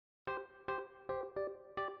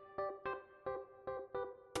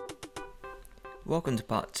Welcome to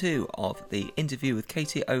part 2 of the interview with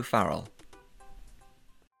Katie O'Farrell.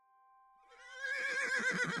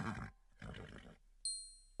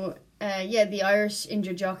 The Irish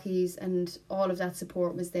injured jockeys and all of that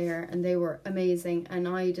support was there, and they were amazing. And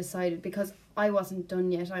I decided, because I wasn't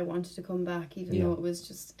done yet, I wanted to come back, even though it was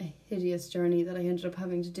just a hideous journey that I ended up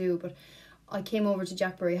having to do. But I came over to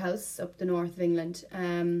Jackbury House up the north of England.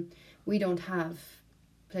 We don't have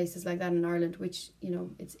places like that in Ireland, which, you know,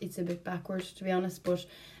 it's a bit backward, to be honest. But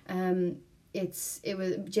my eldest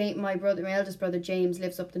brother James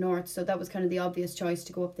lives up the north, so that was kind of the obvious choice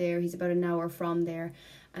to go up there. He's about an hour from there.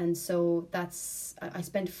 And so I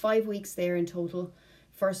spent 5 weeks there in total.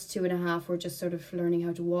 First 2.5 were just sort of learning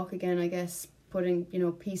how to walk again, I guess,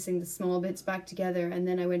 piecing the small bits back together. And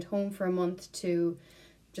then I went home for a month to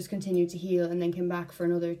just continue to heal, and then came back for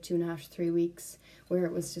another 2.5 to 3 weeks where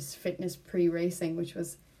it was just fitness pre-racing, which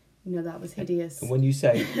was, you know, that was hideous. And when you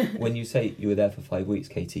say you were there for 5 weeks,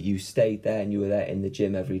 Katie, you stayed there and you were there in the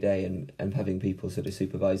gym every day and having people sort of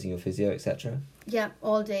supervising your physio, etc.? Yeah,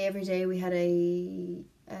 all day, every day. We had a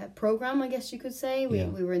program, I guess you could say. We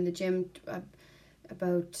were in the gym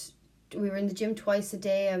we were in the gym twice a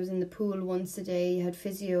day. I was in the pool once a day. You had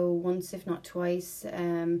physio once, if not twice.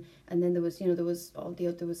 And then there was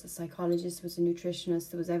a psychologist, there was a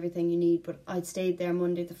nutritionist, there was everything you need. But I'd stayed there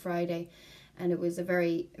Monday to Friday, and it was a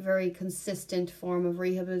very, very consistent form of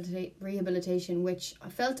rehabilitation, which I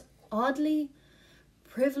felt oddly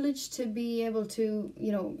privileged to be able to,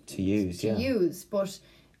 you know, to use. But,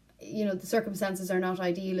 you know, the circumstances are not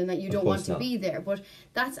ideal and that you don't want to be there. But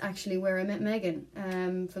that's actually where I met Megan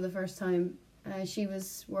for the first time. She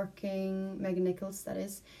was working, Megan Nichols, that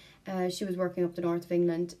is. She was working up the north of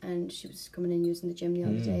England, and she was coming in using the gym the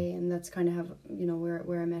other day, and that's kind of how, you know,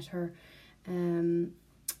 where I met her.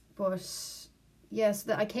 But yes,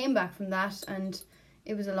 I came back from that, and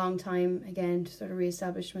it was a long time again to sort of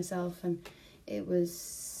reestablish myself. And it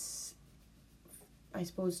was, I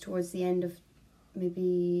suppose, towards the end of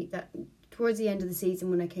the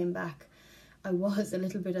season when I came back, I was a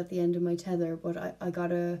little bit at the end of my tether. But I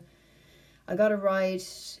got a ride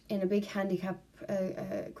in a big handicap,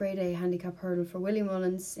 grade A handicap hurdle for Willie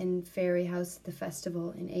Mullins in Fairyhouse at the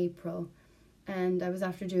festival in April. And I was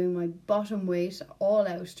after doing my bottom weight all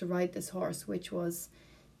out to ride this horse, which was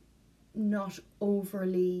not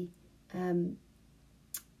overly,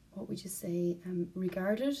 what would you say,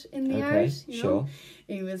 regarded in the art. You know?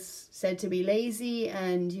 He was said to be lazy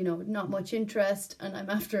and, you know, not much interest. And I'm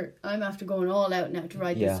after going all out now to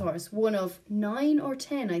ride this horse. One of 9 or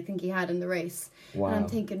 10, I think he had in the race. Wow. And I'm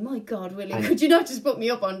thinking, my God, Willie, could you not just put me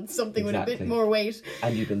up on something with a bit more weight?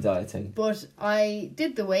 And you've been dieting. But I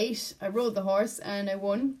did the weight, I rode the horse, and I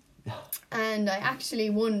won. And I actually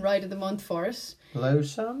won Ride of the Month for it. Low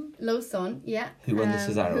Sun, yeah. Who won the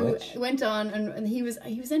Cesarewitch? Who went on, and he was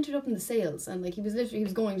entered up in the sales, and like he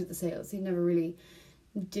was going to the sales. He never really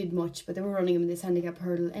did much, but they were running him in this handicap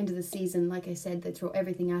hurdle. End of the season, like I said, they throw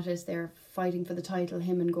everything at us. They're fighting for the title,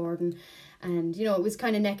 him and Gordon, and you know it was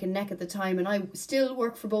kind of neck and neck at the time. And I still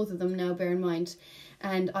work for both of them now, bear in mind.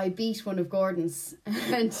 And I beat one of Gordon's,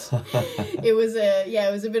 and it was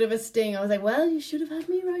a bit of a sting. I was like, well, you should have had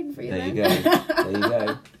me riding for you. There you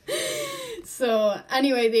go. So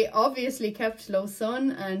anyway, they obviously kept Low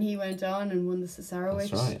Sun, and he went on and won the Cesarewitch.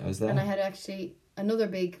 That's right, I was there. And I had actually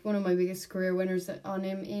one of my biggest career winners on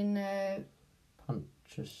him in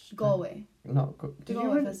Galway.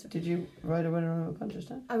 Did you ride a winner on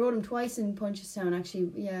Punchestown? I rode him twice in Punchestown,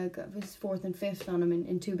 actually. Yeah, I was 4th and 5th on him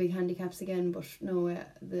in 2 big handicaps again. But no,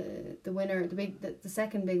 the winner, the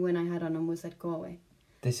second big win I had on him was at Galway.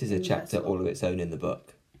 This is a chapter all of its own in the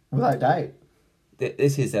book. Without doubt.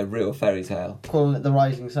 This is a real fairy tale. Calling it the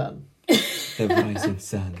Rising Sun. The Rising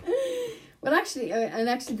Sun. Well, actually,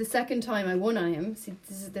 the second time I won on him, see,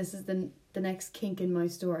 this is the next kink in my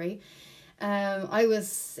story. It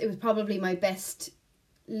was probably my best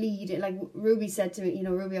lead. Like Ruby said to me, you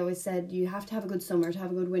know, Ruby always said, you have to have a good summer to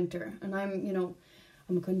have a good winter. And I'm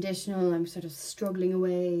a conditional, I'm sort of struggling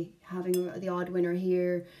away, having the odd winner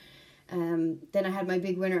here. Then I had my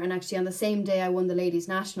big winner, and actually on the same day I won the Ladies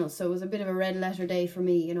National, so it was a bit of a red letter day for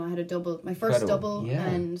me. You know, I had a double, my first double,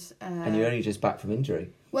 and you're only just back from injury.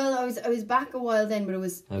 Well, I was back a while then, but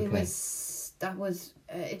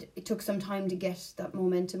it took some time to get that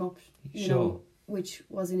momentum up. You know, which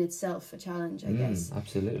was in itself a challenge, I guess.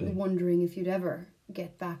 Absolutely. Wondering if you'd ever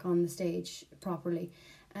get back on the stage properly.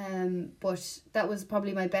 But that was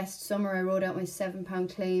probably my best summer. I rode out my 7-pound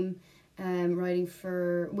claim. Riding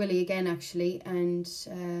for Willie again, actually, and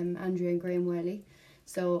Andrea and Graham Welly.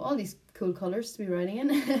 So all these cool colours to be riding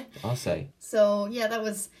in. I'll say. So yeah, that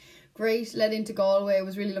was great. Led into Galway. I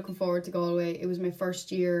was really looking forward to Galway. It was my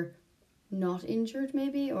first year not injured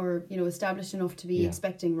maybe, or, you know, established enough to be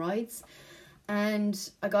expecting rides. And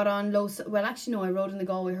I got on I rode in the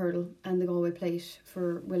Galway Hurdle and the Galway Plate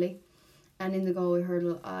for Willie. And in the Galway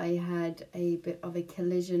Hurdle, I had a bit of a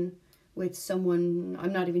collision with someone,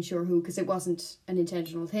 I'm not even sure who, because it wasn't an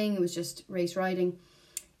intentional thing, it was just race riding.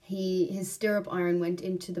 His stirrup iron went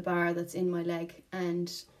into the bar that's in my leg,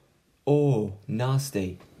 and... Oh,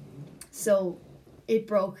 nasty. So it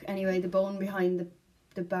broke. Anyway, the bone behind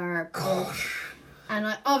the bar broke. And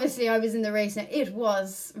I was in the race. Now, it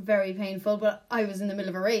was very painful, but I was in the middle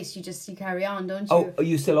of a race. You carry on, don't you? Oh, are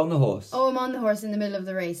you still on the horse? Oh, I'm on the horse in the middle of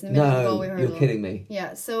the race, in the middle of the Galway Hurdle. You're kidding me.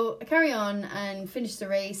 Yeah, so I carry on and finish the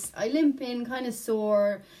race. I limp in, kind of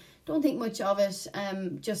sore. Don't think much of it.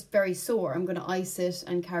 Just very sore. I'm going to ice it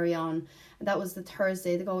and carry on. And that was the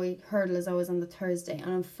Thursday. The Galway Hurdle is always on the Thursday.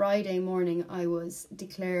 And on Friday morning, I was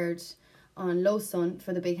declared on low sun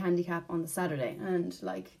for the big handicap on the Saturday. And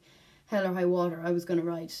like... hell or high water, I was going to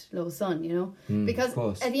ride low sun, you know, because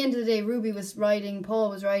at the end of the day, Ruby was riding, Paul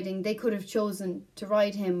was riding. They could have chosen to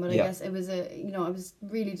ride him, but I guess it was I was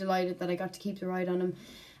really delighted that I got to keep the ride on him.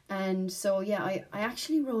 And so, yeah, I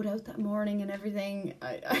actually rode out that morning and everything.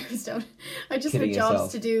 I was down, I just had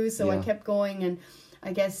jobs to do, so I kept going. And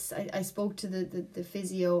I guess I spoke to the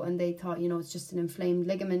physio, and they thought, you know, it's just an inflamed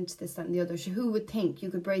ligament, this, that and the other. So who would think you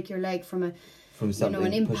could break your leg from an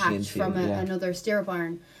impact from another stirrup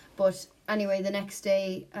iron? But anyway, the next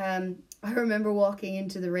day, I remember walking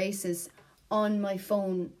into the races on my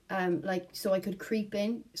phone, so I could creep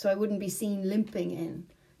in, so I wouldn't be seen limping in,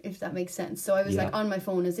 if that makes sense. So I was like on my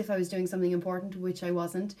phone as if I was doing something important, which I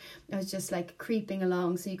wasn't. I was just like creeping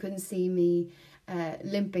along, so you couldn't see me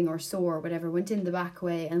limping or sore or whatever. Went in the back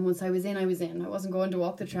way, and once I was in. I wasn't going to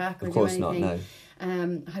walk the track or do anything. Of course not,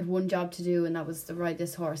 no. I had one job to do, and that was to ride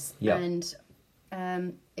this horse. Yeah.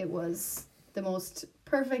 And it was the most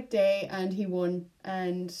perfect day, and he won.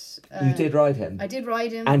 And you did ride him? I did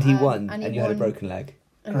ride him. And he won, and you had a broken leg.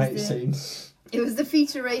 Great scene. It was the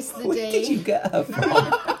feature race of the day. Where did you get her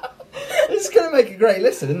from? It's going to make a great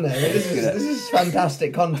listen, isn't it? This is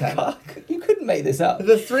fantastic content. You couldn't make this up.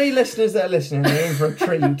 The 3 listeners that are listening are in for a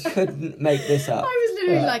treat. Couldn't make this up. I was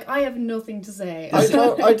literally like, I have nothing to say. I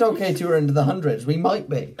told Katie we're into the hundreds. We might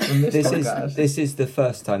be from this podcast. This is the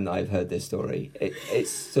first time that I've heard this story.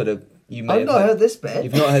 It's sort of... I've not heard this bit.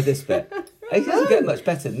 You've not heard this bit. It doesn't get much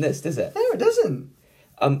better than this, does it? No, it doesn't.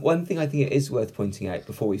 One thing I think it is worth pointing out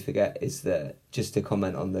before we forget is that just to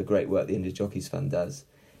comment on the great work the Indies Jockeys Fund does,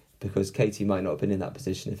 because Katie might not have been in that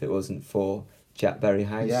position if it wasn't for Jack Berry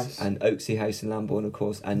House and Oaksey House in Lambourne, of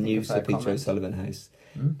course, and new Sir Peter O'Sullivan House.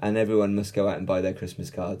 And everyone must go out and buy their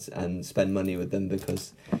Christmas cards and spend money with them,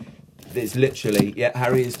 because it's literally... Yeah,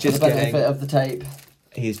 Harry is just getting... The benefit of the tape.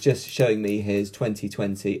 He's just showing me his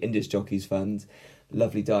 2020 Indies Jockeys Fund,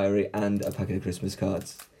 lovely diary, and a packet of Christmas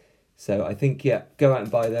cards. So I think, go out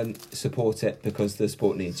and buy them, support it, because the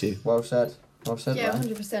sport needs you. Well said. Well said, yeah,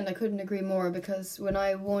 100%. I couldn't agree more, because when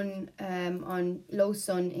I won on Low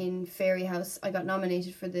Sun in Fairy House, I got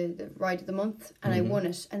nominated for the Ride of the Month, and I won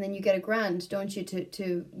it. And then you get a grand, don't you,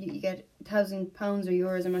 you get £1,000 or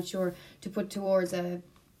euros, I'm not sure, to put towards a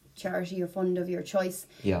charity or fund of your choice.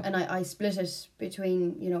 Yeah. And I split it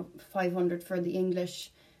between 500 for the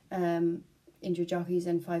English injured jockeys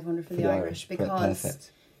and 500 for the Irish, because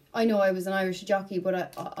perfect. I know I was an Irish jockey,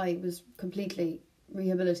 but I was completely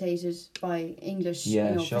rehabilitated by English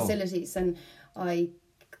facilities, and I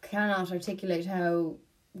cannot articulate how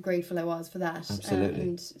grateful I was for that. Absolutely.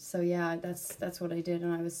 And so that's what I did,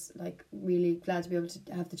 and I was like really glad to be able to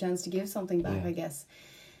have the chance to give something back, I guess.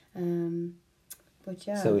 But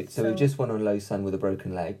yeah. So we just won on Low Sun with a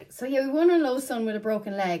broken leg. So we won on Low Sun with a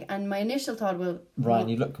broken leg, and my initial thought, Ryan,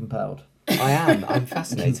 you look compelled. I am. I'm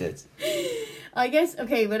fascinated. I guess,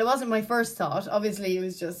 okay, but it wasn't my first thought. Obviously, it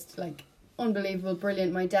was just like unbelievable,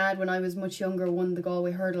 brilliant. My dad, when I was much younger, won the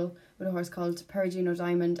Galway Hurdle with a horse called Perugino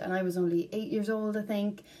Diamond, and I was only 8 years old, I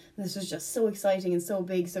think. And this was just so exciting and so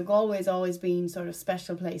big. So Galway's always been sort of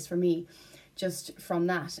special place for me, just from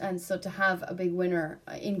that. And so to have a big winner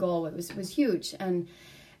in Galway was huge. And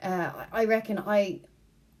I reckon I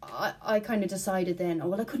kind of decided then,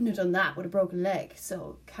 I couldn't have done that with a broken leg,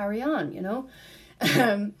 so carry on,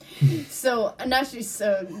 So naturally,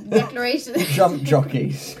 declaration. Jump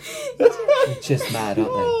jockeys. Just mad,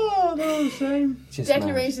 aren't they? Oh, no shame.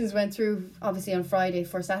 Declarations went through obviously on Friday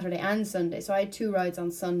for Saturday and Sunday, so I had 2 rides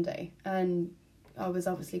on Sunday, and I was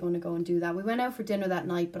obviously going to go and do that. We went out for dinner that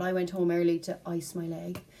night, but I went home early to ice my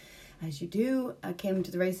leg, as you do. I came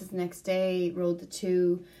to the races the next day, rode the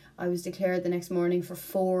 2. I was declared the next morning for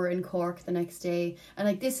 4 in Cork the next day, and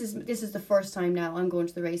like this is the first time now I'm going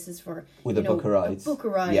to the races for with a book of rides.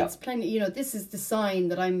 Yeah. Plenty. This is the sign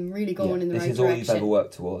that I'm really going in the right direction. This is all you've ever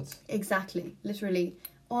worked towards. Exactly, literally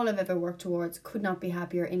all I've ever worked towards. Could not be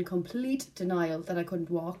happier. In complete denial that I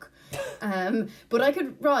couldn't walk, but I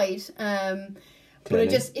could ride.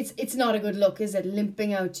 But it's not a good look, is it?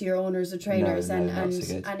 Limping out to your owners or trainers, no, and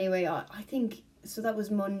so good. Anyway, I think. So that was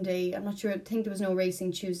Monday. I'm not sure. I think there was no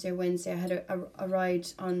racing Tuesday or Wednesday. I had a ride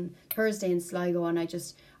on Thursday in Sligo, and I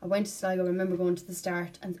went to Sligo. I remember going to the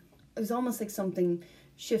start, and it was almost like something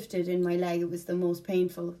shifted in my leg. It was the most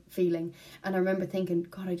painful feeling, and I remember thinking,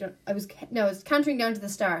 God, I was cantering down to the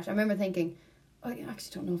start. I remember thinking, I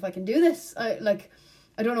actually don't know if I can do this. I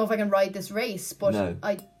don't know if I can ride this race, but no.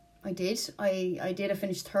 I did. I did. I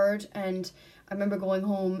finished third, and I remember going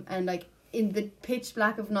home and like, in the pitch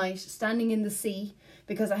black of night, standing in the sea,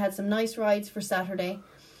 because I had some nice rides for Saturday,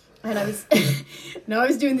 and I was I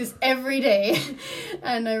was doing this every day,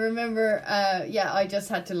 and I remember I just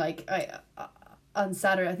had to on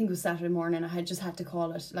Saturday, I think it was Saturday morning, I had to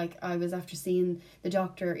call it. Like, I was after seeing the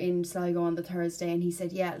doctor in Sligo on the Thursday, and he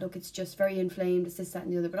said, yeah, look, it's just very inflamed, it's this, that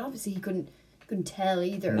and the other, but obviously he couldn't tell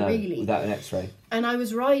either, really, without an x-ray. And I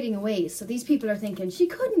was riding away, so these people are thinking she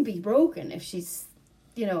couldn't be broken if she's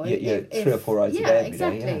 3 or 4 rides a day every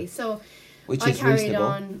exactly day, So which I is carried reasonable.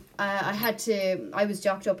 on. I was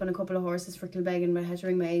jocked up on a couple of horses for Kilbeggan, but I had to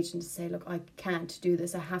ring my agent to say, look, I can't do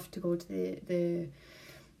this. I have to go to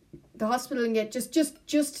the hospital and get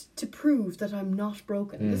just to prove that I'm not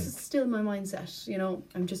broken. This is still my mindset.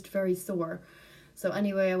 I'm just very sore. So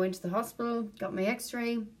anyway, I went to the hospital, got my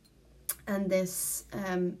x-ray, and this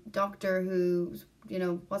doctor who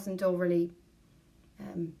wasn't overly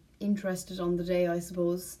interested on the day, I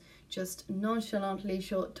suppose, just nonchalantly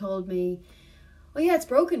told me, oh yeah, it's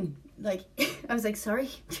broken. Like, I was like, sorry.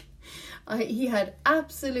 He had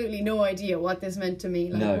absolutely no idea what this meant to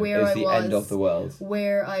me, where I was, the end of the world,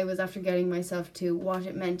 where I was after getting myself to, what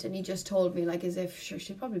it meant, and he just told me, like, as if, sure,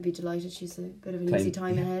 she'd probably be delighted, she's a bit of an easy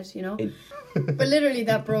time ahead, But literally,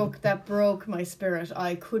 that broke my spirit.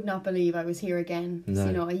 I could not believe I was here again.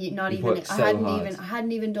 No. I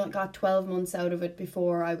hadn't even got 12 months out of it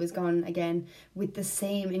before I was gone again with the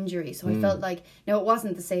same injury. So I felt like, now it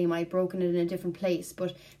wasn't the same. I'd broken it in a different place,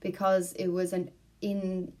 but because it was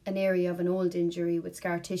in an area of an old injury with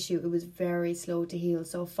scar tissue, it was very slow to heal.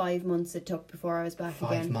 So 5 months it took before I was back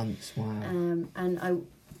again. 5 months, wow. And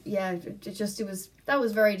that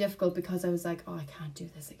was very difficult, because I was like, oh, I can't do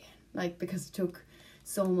this again. Like, because it took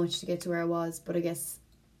so much to get to where I was. But I guess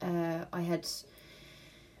I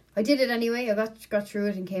did it anyway. I got through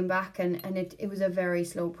it and came back, and it was a very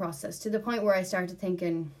slow process, to the point where I started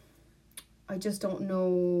thinking, I just don't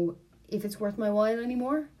know if it's worth my while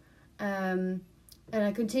anymore. And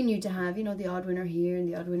I continued to have, the odd winner here and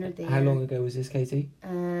the odd winner there. How long ago was this, Katie?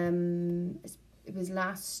 It was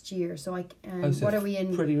last year. So what are we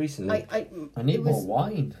in? Pretty recently. I need more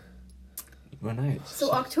wine. Run out.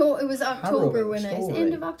 So it was October when I was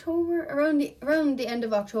end of October, around the end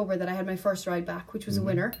of October, that I had my first ride back, which was a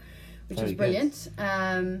winner, which was brilliant.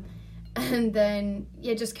 And then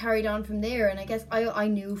just carried on from there. And I guess I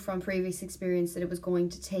knew from previous experience that it was going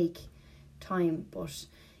to take time, but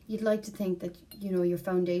you'd like to think that your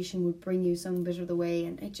foundation would bring you some bit of the way,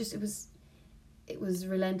 and it was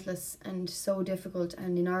relentless and so difficult.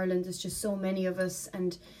 And in Ireland there's just so many of us,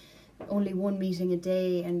 and only one meeting a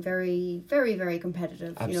day, and very, very, very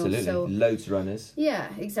competitive. Absolutely. So loads of runners. Yeah,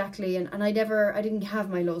 exactly. And I didn't have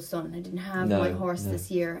my low sun. I didn't have my horse this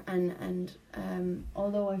year, and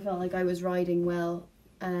although I felt like I was riding well,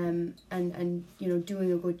 and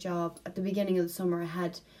doing a good job at the beginning of the summer, I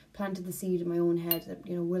had planted the seed in my own head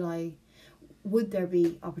that would there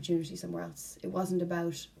be opportunity somewhere else. It wasn't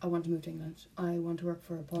about, I want to move to England, I want to work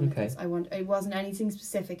for Paul Nicholls. It wasn't anything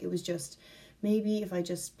specific. It was just, maybe if I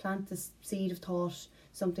just plant the seed of thought,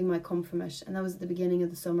 something might come from it. And that was at the beginning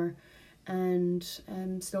of the summer, and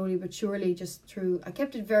slowly but surely, I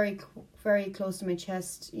kept it very, very close to my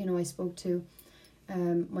chest. I spoke to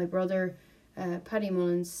my brother, Paddy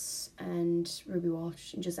Mullins and Ruby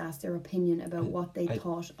Walsh, and just asked their opinion about what they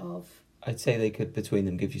thought of. I'd say they could, between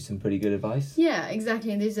them, give you some pretty good advice. Yeah,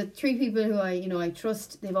 exactly. And these are 3 people who I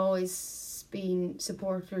trust. They've always been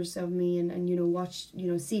supporters of me, and watch,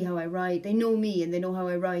 see how I ride. They know me and they know how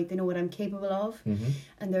I ride. They know what I'm capable of. Mm-hmm.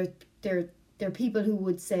 And they're people who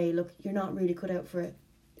would say, look, you're not really cut out for it.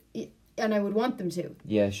 And I would want them to.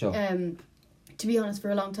 Yeah, sure. to be honest, for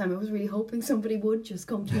a long time, I was really hoping somebody would just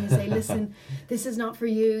come to me and say, listen, this is not for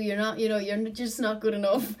you. You're not, you're just not good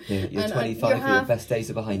enough. Yeah, you're 25, your best days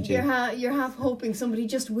are behind you. You're half hoping somebody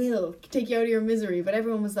just will take you out of your misery. But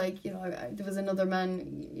everyone was like, there was another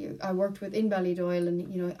man I worked with in Ballydoyle,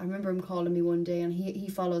 and, I remember him calling me one day, and he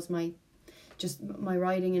follows my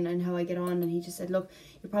riding and how I get on, and he just said, look,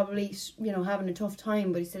 you're probably, having a tough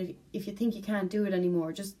time, but he said, if you think you can't do it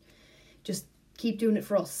anymore, just keep doing it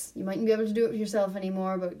for us. You mightn't be able to do it for yourself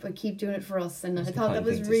anymore, but keep doing it for us. And I thought that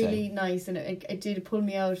was really nice, and it did pull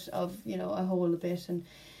me out of a hole a bit.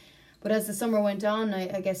 But as the summer went on,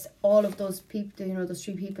 I guess all of those people, those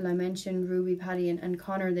 3 people I mentioned, Ruby, Paddy and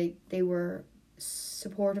Connor, they were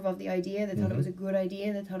supportive of the idea. They thought it was a good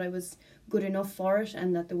idea. They thought I was good enough for it,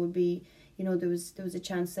 and that there would be, there was a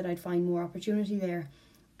chance that I'd find more opportunity there.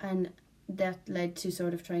 And that led to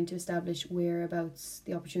sort of trying to establish whereabouts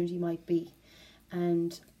the opportunity might be.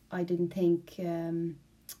 And I didn't think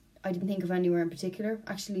of anywhere in particular.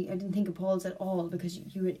 Actually, I didn't think of Paul's at all, because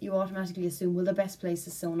you automatically assume, well, the best place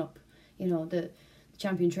is sewn up. The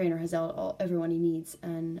champion trainer has everyone he needs.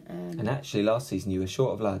 And actually, last season you were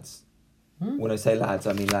short of lads. When I say lads,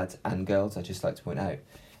 I mean lads and girls. I just like to point out,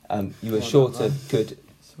 you were short of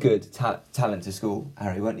good talent to school,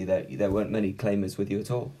 Harry, weren't you? There weren't many claimers with you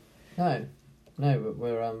at all. No, but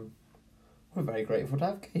we're very grateful to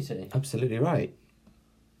have Katie. Absolutely right.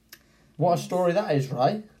 What a story that is,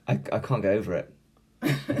 right? I can't get over it.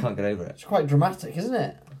 It's quite dramatic, isn't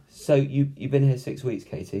it? So you've been here 6 weeks,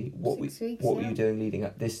 Katie. What 6 weeks, were you doing leading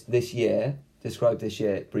up this year? Describe this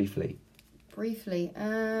year briefly.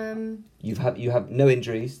 You have no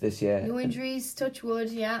injuries this year. No injuries, touch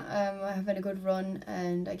wood. Yeah, I have had a good run,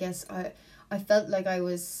 and I guess I felt like I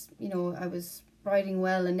was riding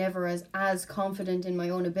well and never as confident in my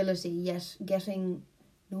own ability, yet getting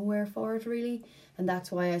nowhere for it really. And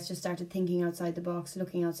that's why I just started thinking outside the box,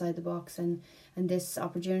 looking outside the box, and this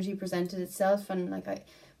opportunity presented itself. And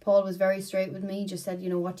Paul was very straight with me, just said,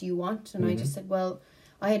 what do you want? And I just said, well,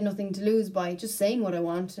 I had nothing to lose by just saying what I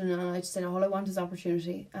want, and I just said, all I want is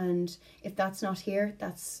opportunity, and if that's not here,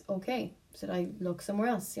 that's okay. So I look somewhere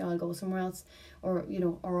else. I'll go somewhere else, or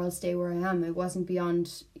I'll stay where I am. It wasn't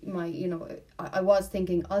beyond my, I was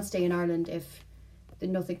thinking I'll stay in Ireland if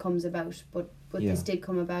nothing comes about, but this did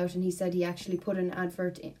come about, and he said he actually put an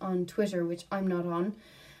advert on Twitter, which I'm not on,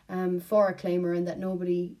 for a claimer, and that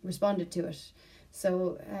nobody responded to it.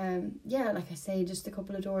 So, like I say, just a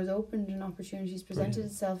couple of doors opened and opportunities presented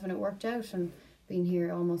itself, and it worked out, and been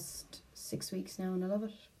here almost 6 weeks now, and I love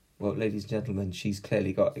it. Well, ladies and gentlemen, she's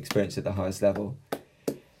clearly got experience at the highest level.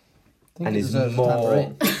 And is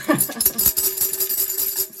more...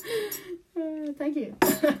 Thank you.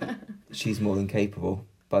 She's more than capable,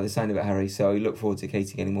 by the sound of it, Harry, so I look forward to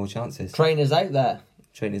Katie getting more chances. Trainers out there.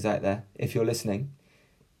 If you're listening...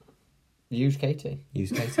 Use Katie.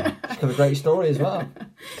 She's got a great story as well.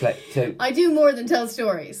 So, I do more than tell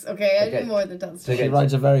stories, okay? I do more than tell stories. She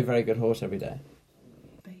rides a very, very good horse every day.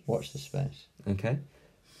 Watch the space. Okay.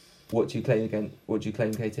 What do you claim again? What do you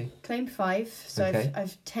claim, Katie? Claimed 5. So okay.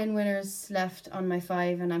 I've 10 winners left on my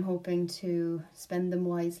 5, and I'm hoping to spend them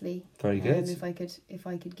wisely. Very good. If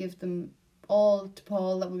I could give them all to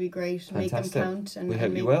Paul, that would be great. Fantastic. Make them count. And we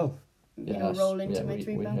hope you will. Roll into my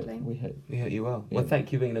 3-pound claim. We hope you will. Yeah. Well,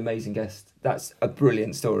 thank you for being an amazing guest. That's a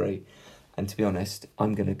brilliant story. And to be honest,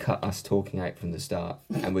 I'm going to cut us talking out from the start,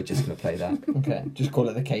 and we're just going to play that. Okay, just call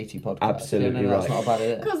it the Katie podcast. Absolutely right. That's not about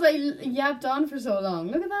it. Because I yapped on for so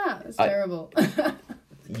long. Look at that. It's terrible.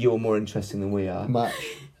 You're more interesting than we are. Much.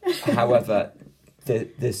 However,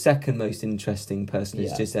 the second most interesting person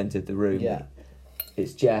who's just entered the room. Yeah.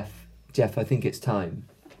 It's Jeff. Jeff, I think it's time.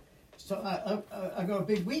 So I got a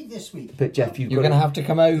big week this week. But Jeff, you're going to have to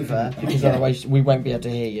come over, because otherwise we won't be able to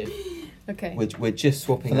hear you. Okay. We're just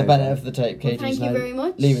swapping. For the benefit of the tape, Katie's thank you very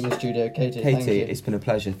much. Leaving the studio. Katie, thank you. It's been a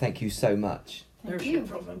pleasure. Thank you so much. There's no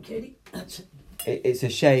problem, Katie. That's it. It's a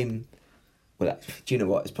shame. Well, do you know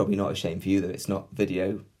what? It's probably not a shame for you that it's not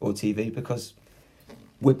video or TV, because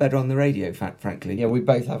we're better on the radio, frankly. Yeah, we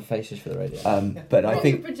both have faces for the radio. But I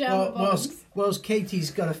think... Whilst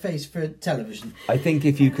Katie's got a face for television. I think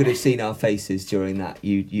if you could have seen our faces during that,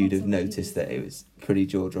 you'd have noticed that it was pretty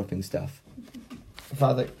jaw-dropping stuff.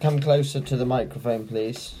 Father, come closer to the microphone,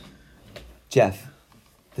 please. Jeff,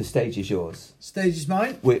 the stage is yours. Stage is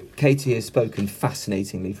mine. Katie has spoken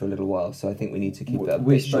fascinatingly for a little while, so I think we need to keep that.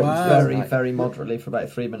 We spoke very, very moderately for about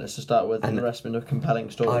 3 minutes to start with, and the rest been a compelling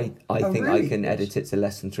story. I think really? I can edit it to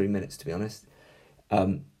less than 3 minutes, to be honest.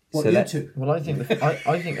 What, you two? Well, I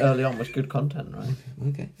think early on was good content, right?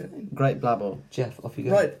 Okay. Great blabble. Jeff, off you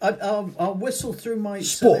go. Right, I'll whistle through my...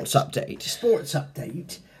 Sports update. Sports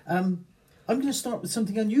update. I'm going to start with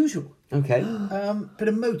something unusual. Okay. Bit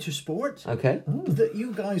of motorsport. Okay. That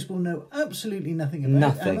you guys will know absolutely nothing about.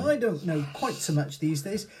 Nothing. And I don't know quite so much these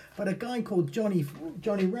days. But a guy called Johnny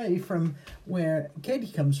Ray, from where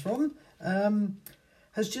Katie comes from,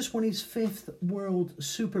 has just won his 5th World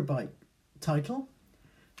Superbike title.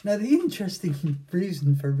 Now, the interesting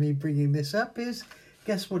reason for me bringing this up is,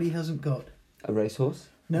 guess what he hasn't got? A racehorse?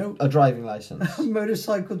 No. A driving licence. A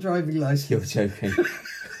motorcycle driving licence. You're joking.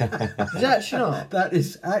 Is it actually not? That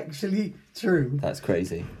is actually true. That's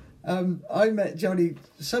crazy. I met Johnny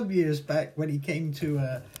some years back when he came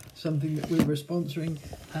to something that we were sponsoring,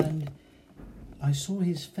 and I saw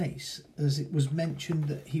his face as it was mentioned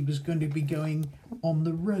that he was going to be going on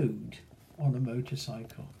the road on a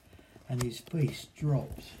motorcycle, and his face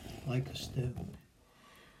dropped like a stone.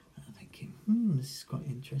 And I'm thinking, this is quite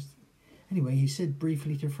interesting. Anyway, he said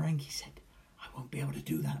briefly to Frank, he said, I won't be able to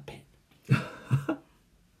do that bit.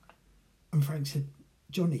 And Frank said,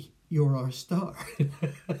 Johnny, you're our star.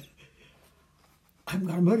 I haven't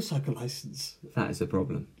got a motorcycle licence. That is a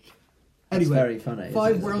problem. That's Anyway, very funny.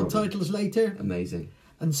 5 world titles later Amazing.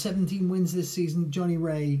 and 17 wins this season. Johnny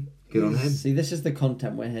Ray. Good on him. See, this is the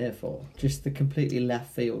content we're here for. Just the completely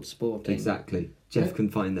left field sporting. Exactly. Jeff can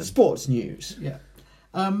find them. Sports news. Yeah.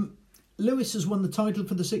 Lewis has won the title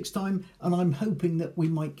for the 6th time, and I'm hoping that we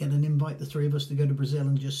might get an invite, the 3 of us, to go to Brazil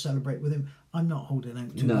and just celebrate with him. I'm not holding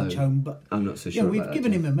out too much home, but I'm not so sure. we've about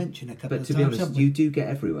given that, him a mention a couple But of to times. be honest, haven't we? you do get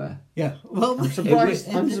everywhere. Yeah. Well, I'm surprised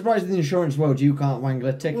in the insurance world you can't wangle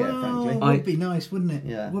a ticket, frankly. It would be nice, wouldn't it?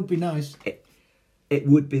 Yeah. Would be nice. It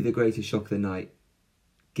would be the greatest shock of the night,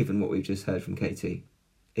 given what we've just heard from Katie,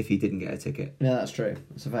 if he didn't get a ticket. Yeah, that's true.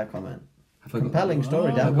 That's a fair comment. Have I got Compelling that?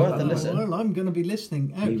 story, Dan. Worth a listen. Well, I'm going to be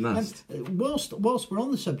listening. We must. And, whilst we're on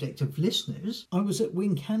the subject of listeners, I was at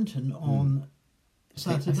Wincanton on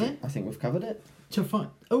Saturday I think we've covered it. to find.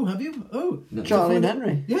 Oh, have you? Oh, No. Charlie and to find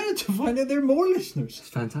Henry. Yeah, to find out there are more listeners. It's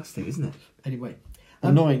fantastic, isn't it? Anyway,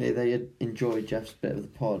 Annoyingly, they enjoyed Jeff's bit of the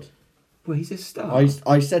pod. Well, he's a star.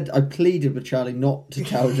 I pleaded with Charlie not to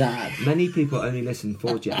tell Dad. Many people only listen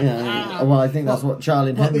for Jeff. Yeah, well, I think that's what Charlie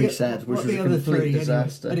and Henry the- said, which what was the a other complete three,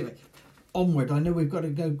 disaster. Anyway, onward. I know we've got to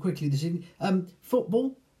go quickly this evening.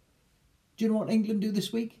 Football. Do you know what England do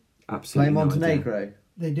this week? Play Absolutely. no idea. Montenegro.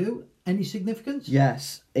 They do. Any significance?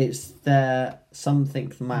 Yes, it's their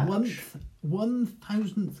something match.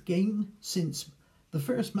 1,000th game since the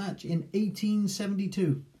first match in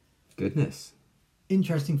 1872. Goodness.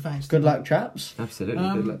 Interesting facts. Good luck, chaps. Absolutely.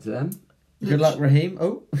 Good luck to them. Good luck, Raheem.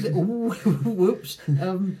 Oh, Ooh, whoops.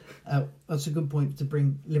 That's a good point to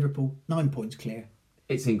bring Liverpool 9 points clear.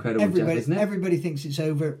 It's incredible, Jeff, isn't it? Everybody thinks it's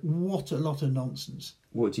over. What a lot of nonsense.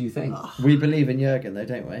 What do you think? we believe in Jurgen, though,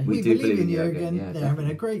 don't we? We do believe in Jurgen, yeah, They're having a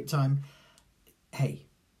definitely. great time. Hey,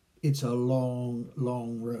 it's a long,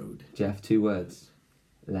 long road. Jeff, 2 words.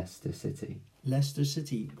 Leicester City. Leicester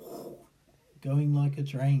City, going like a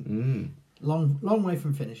train. Mm. Long way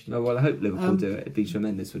from finished. Oh, well, I hope Liverpool do it. It'd be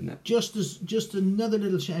tremendous, wouldn't it? Just another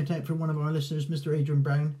little shout out from one of our listeners, Mr. Adrian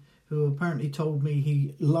Brown, who apparently told me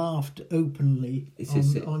he laughed openly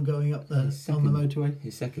on going up on the motorway.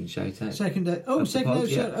 His second shout out. Second day. Oh, Of the second pod,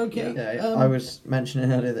 day. yeah. Okay. Yeah, I was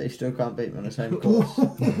mentioning earlier that he still can't beat me on his home course.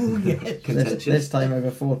 Yes. this time over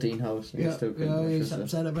 14 holes, he Yeah, still couldn't. yeah, which he's was a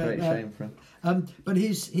upset about great that. shame for him. But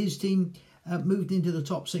his team moved into the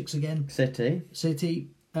top 6 again. City.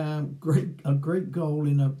 A great goal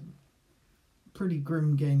in a pretty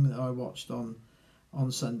grim game that I watched on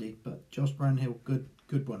Sunday. But Josh Brownhill,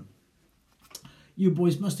 good one. You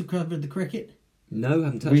boys must have covered the cricket. No,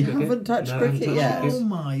 haven't touched We cricket. haven't touched No, cricket haven't yet. touched Oh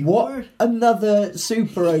my What? word! Another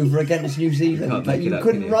super over against New Zealand, can't but make you it up,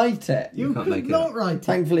 couldn't can you? write it. You can't could make it not up. write it.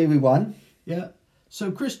 Thankfully, we won. Yeah.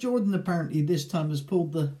 So Chris Jordan apparently this time has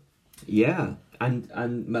pulled the. Yeah,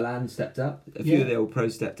 and Milan stepped up. A few Yeah. of the old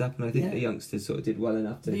pros stepped up, and I think Yeah. the youngsters sort of did well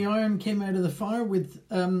enough to. The iron came out of the fire with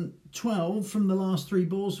 12 from the last 3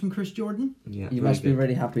 balls from Chris Jordan. Yeah, You very must be good.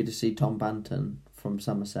 really happy to see Tom Banton from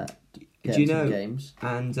Somerset get Do you some know? games.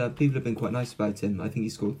 And people have been quite nice about him. I think he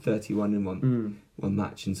scored 31 in one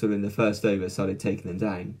match, and sort of in the first over started taking them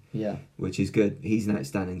down, Yeah. which is good. He's an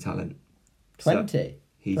outstanding talent. 20?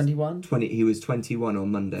 He's 21? 20. He was 21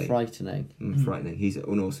 on Monday. Frightening. Frightening. He's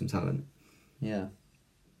an awesome talent. Yeah.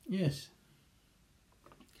 Yes.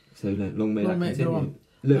 So long may Long may that it go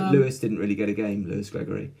continue. on. Lewis didn't really get a game. Lewis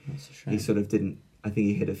Gregory. That's a shame. He sort of didn't. I think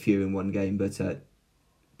he hit a few in one game, but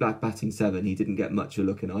black batting 7, he didn't get much of a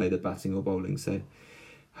look in either batting or bowling. So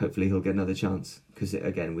hopefully he'll get another chance because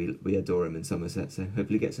again we adore him in Somerset. So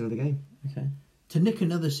hopefully he gets another game. Okay. To nick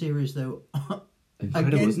another series though,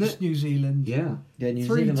 Incredible, isn't against it? New Zealand. Yeah. Yeah, New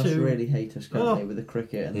Zealand must 3-2. really hate us currently with the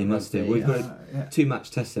cricket. And They the must do. rugby. We've got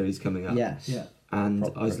 2-match test series coming up. Yes. Yeah. And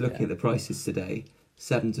Proper I was looking cricket. at the prices today.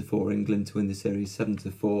 7-4 England to win the series.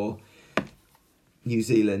 7-4 New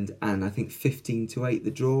Zealand, and I think 15-8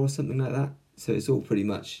 the draw or something like that. So it's all pretty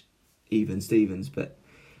much even Stevens. But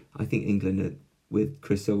I think England, with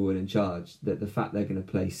Chris Silverwood in charge, that the fact they're going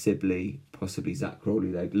to play Sibley, possibly Zach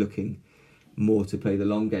Crawley, they're looking more to play the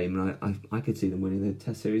long game, and I could see them winning the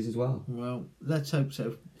Test series as well. Well, let's hope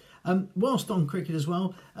so. Whilst on cricket as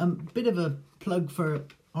well, bit of a plug for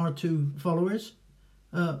our two followers,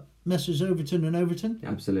 Messrs Overton and Overton,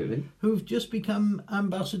 Absolutely. who've just become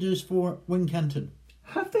ambassadors for Wincanton.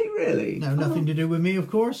 Have they really? Now, nothing to do with me, of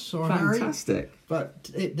course, or Harry, Fantastic.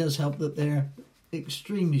 but it does help that they're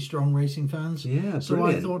extremely strong racing fans. Yeah, So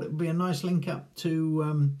brilliant. I thought it would be a nice link up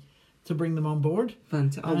to bring them on board.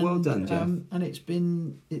 Fantastic. Oh, well done, Jeff. And it's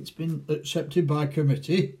been accepted by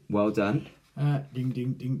committee. Well done. Ding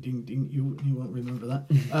ding ding ding ding. You won't remember that.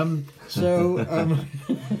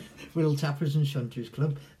 Whittle Tappers and Shunters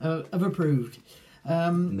Club have approved.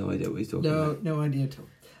 No idea what he's talking about. No idea at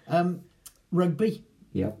all. Rugby.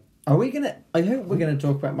 Yep. Are we gonna? I hope we're gonna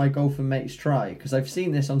talk about my golf and mates try, because I've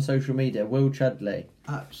seen this on social media. Will Chudley.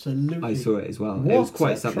 Absolutely. I saw it as well. What It was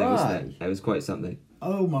quite a something, try. wasn't it? It was quite something.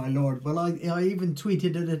 Oh my lord! Well, I even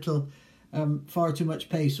tweeted a little far too much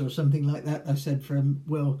pace or something like that. I said from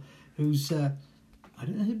Will, who's I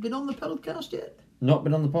don't know, has been on the podcast yet? Not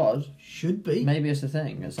been on the pod. Should be. Maybe it's a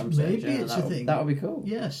thing at some stage. Maybe yeah, it's a thing. That would be cool.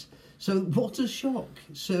 Yes. So what a shock!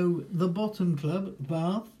 So the bottom club,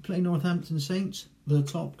 Bath, play Northampton Saints, the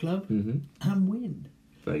top club, and win.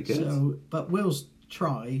 Very good. So, but Will's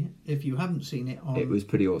try, if you haven't seen it, It was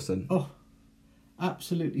pretty awesome. oh,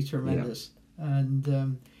 absolutely tremendous,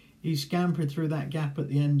 and he scampered through that gap at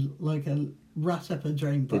the end like a rat up a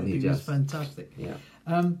drain pipe. Didn't he He was just? fantastic. Yeah.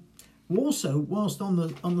 Also, whilst on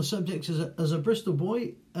the subject, as a Bristol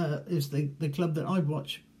boy, is the club that I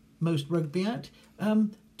watch most rugby at.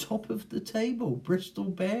 Top of the table, Bristol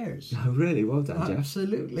Bears. Oh, really? Well done, Jeff.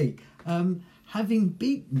 Absolutely. Having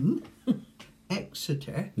beaten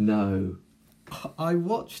Exeter, No. I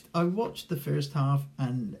watched the first half,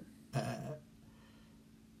 and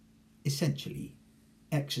essentially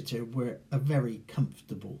Exeter were a very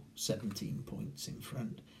comfortable 17 points in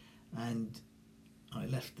front, and I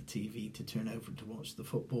left the TV to turn over to watch the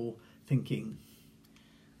football, thinking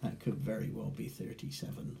that could very well be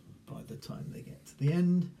 37 by the time they get to the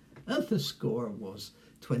end. And the score was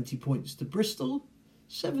 20 points to Bristol,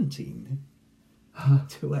 17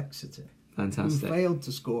 to Exeter, Fantastic. who failed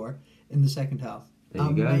to score in the second half. There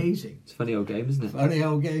you go. Amazing. It's a funny old game, isn't it? Funny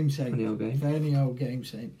old game, Saint. Funny old game. Funny old game,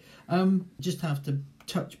 Saint. Just have to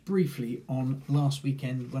touch briefly on last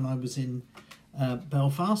weekend when I was in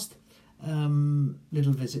Belfast.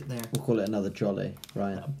 Little visit there. We'll call it another jolly,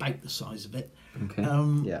 right? About the size of it. Okay.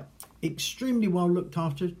 Yeah. Extremely well looked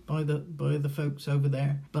after by the folks over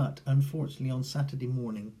there, but unfortunately on Saturday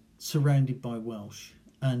morning, surrounded by Welsh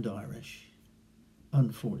and Irish,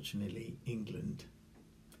 unfortunately England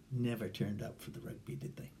never turned up for the rugby,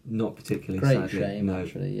 did they? Not particularly, Great sadly. shame, No.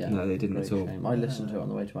 actually. Yeah. No, they didn't Great at all. Shame. I listened to it on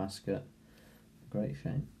the way to Ascot. Great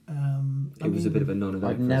shame. It was a bit of a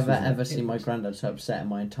non-event. I've for us, never wasn't it? ever seen my granddad so upset in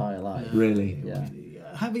my entire life. Really? Yeah.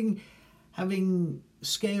 Having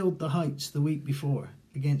scaled the heights the week before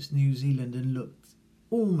against New Zealand and looked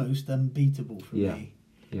almost unbeatable for me.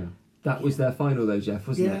 Yeah. That was their final, though, Jeff,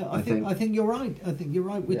 wasn't it? Yeah, I think you're right. I think you're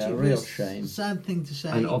right. Which Yeah, is real a shame. sad thing to say.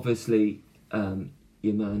 And obviously,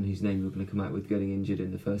 your man whose name you were going to come out with getting injured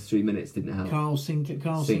in the first 3 minutes didn't help. Carl Sinclair.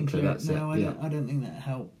 That's it, No, yeah. I don't think that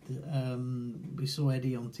helped. We saw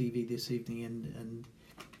Eddie on TV this evening, and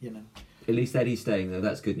you know. At least Eddie's staying, though.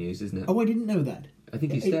 That's good news, isn't it? Oh, I didn't know that. I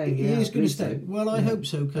think he's staying. He Yeah, is I going to believe stay. so. Well, I Yeah. hope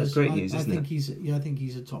so, because That's great news, I isn't think it? I think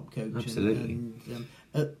he's a top coach. Absolutely.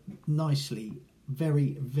 And nicely,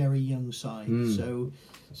 very very young side. So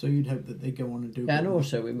you'd hope that they go on and do. Yeah, and well.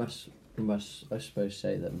 also we must, I suppose,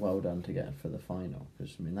 say that well done to get for the final,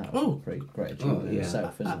 because I mean that was a pretty great achievement in yeah.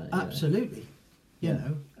 itself, isn't it? You know? Absolutely. You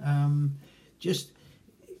know,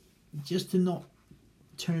 just to not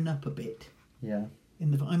turn up a bit. Yeah.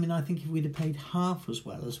 I think if we'd have played half as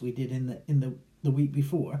well as we did in the week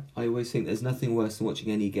before. I always think there's nothing worse than watching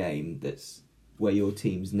any game that's where your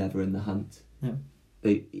team's never in the hunt. No.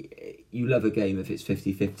 You love a game if it's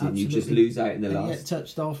 50-50 and you just Absolutely. lose out in the And last get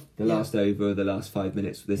touched off. last over or the last 5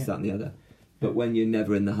 minutes with this, that and the other. But when you're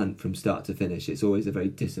never in the hunt from start to finish, it's always a very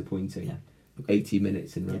disappointing 80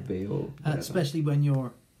 minutes in rugby or whatever. especially when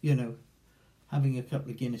you're, having a couple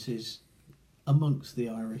of Guinnesses amongst the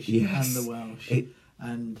Irish Yes. and the Welsh. It-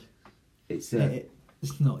 And It's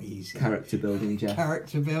It's not easy. Character building, Jeff.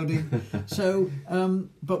 Character building. So,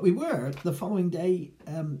 but we were the following day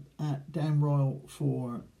at Down Royal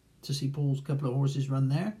to see Paul's couple of horses run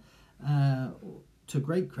there. To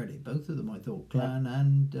great credit, both of them, I thought. Clan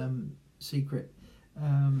and Secret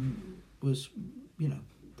was,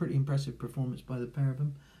 pretty impressive performance by the pair of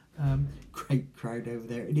them. Great crowd over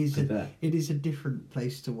there. It is a different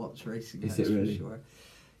place to watch racing. Is it really? For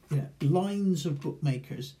sure. Lines of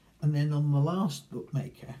bookmakers, and then on the last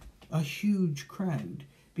bookmaker, a huge crowd,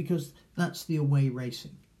 because that's the away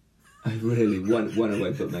racing. Oh, really? One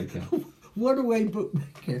away bookmaker. One away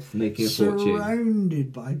bookmaker. Making a fortune.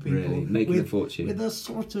 Surrounded by people. Really? Making a fortune. With a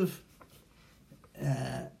sort of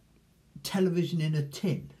television in a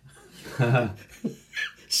tin.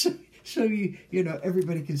 So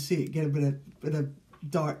everybody can see it, get a bit of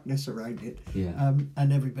darkness around it. Yeah.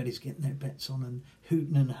 And everybody's getting their bets on and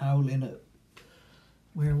hooting and howling at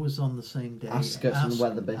where was on the same day? Ascot and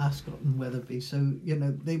Wetherby. Ascot and Wetherby. So,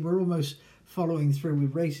 they were almost following through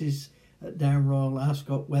with races at Down Royal,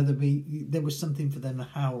 Ascot, Wetherby. There was something for them to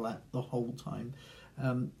howl at the whole time.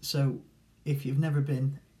 So if you've never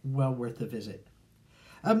been, well worth a visit.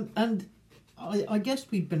 And I guess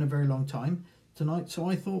we've been a very long time tonight, so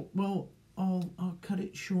I thought, well, I'll cut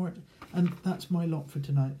it short, and that's my lot for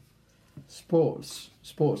tonight. Sports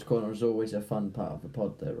Corner is always a fun part of the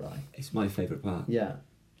pod, though, right? It's my favourite part. Yeah.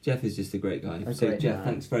 Jeff is just a great guy. Jeff,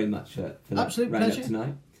 thanks very much for Absolute that round pleasure up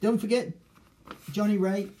tonight. Don't forget Johnny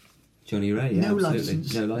Ray. Johnny Ray, yeah, No absolutely.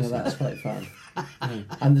 licence. No Well, license. that's quite fun.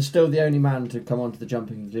 And they're still the only man to come onto the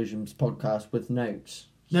Jumping Conclusions podcast with notes.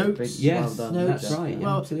 Notes. Yes, well done. that's Jeff. right. Yeah,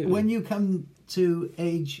 Well, absolutely. when you come to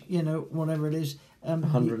age, whatever it is,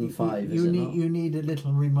 105, you is it need not? you need a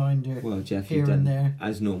little reminder. Well, Jeff, here you've and done, there.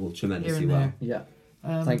 as normal, tremendously Here and well. there.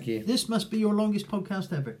 Yeah. Thank you. This must be your longest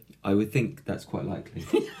podcast ever. I would think that's quite likely.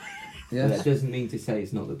 Yeah. But that doesn't mean to say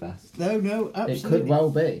it's not the best. No, absolutely. It could well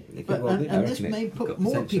be. It could But, well be. I and this reckon may it's put got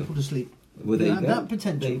more potential. people to sleep. Well, there you go. That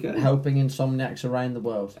potential. There you go. Helping insomniacs around the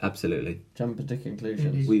world. Absolutely. Jumping to It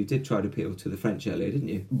conclusions. is. We did try to appeal to the French earlier, didn't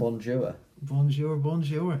you? Bonjour.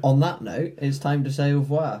 Bonjour. On that note, it's time to say au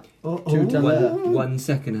revoir. Oh, Tout à l'heure. 1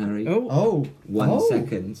 second, Harry. Oh. 1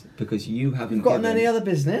 second, because you haven't You've got given, any other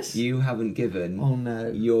business? You haven't given Oh no.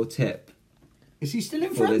 your tip is he still in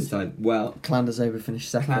for front? this time. Well, Clan over finished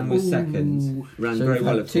second. Clan was second, ran So very we've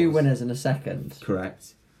well, had of two course. winners in a second.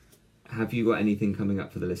 Correct. Have you got anything coming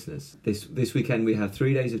up for the listeners? This weekend we have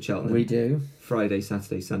 3 days of Cheltenham. We do. Friday,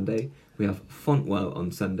 Saturday, Sunday. We have Fontwell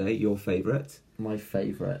on Sunday, your favourite. My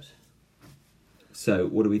favourite. So,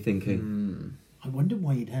 what are we thinking? I wonder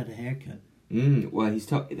why he'd had a haircut. Well,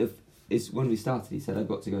 it's when we started, he said, I've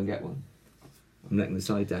got to go and get one. I'm letting the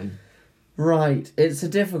side down. Right, it's a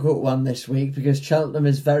difficult one this week because Cheltenham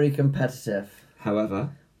is very competitive. However,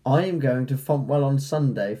 I am going to Fontwell on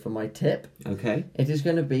Sunday for my tip. okay, It is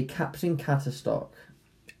going to be Captain Catterstock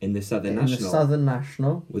in the Southern in National. the Southern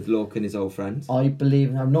National. With Lorcan, his old friend. I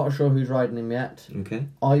believe, I'm not sure who's riding him yet. Okay.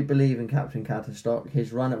 I believe in Captain Catterstock.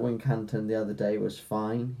 His run at Wincanton the other day was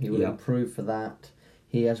fine. He will Yeah. improve for that.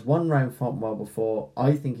 He has won round Fontwell before.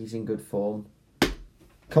 I think he's in good form.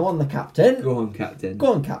 Come on, the captain. Go on, Captain.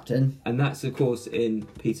 Go on, captain. And that's, of course, in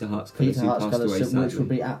Peter Hart's colours, Peter who Hart's passed colours, away which sadly. would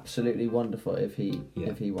be absolutely wonderful if he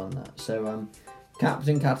won that. So,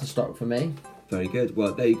 Captain Catterstock for me. Very good.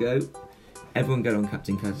 Well, there you go. Everyone get on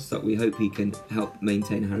Captain Catterstock. We hope he can help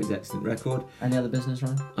maintain Harry's excellent record. Any other business,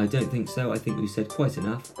 Ryan? I don't think so. I think we've said quite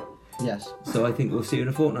enough. Yes. So I think we'll see you in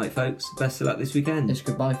a fortnight, folks. Best of luck this weekend. It's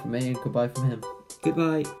goodbye from me and goodbye from him.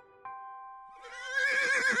 Goodbye.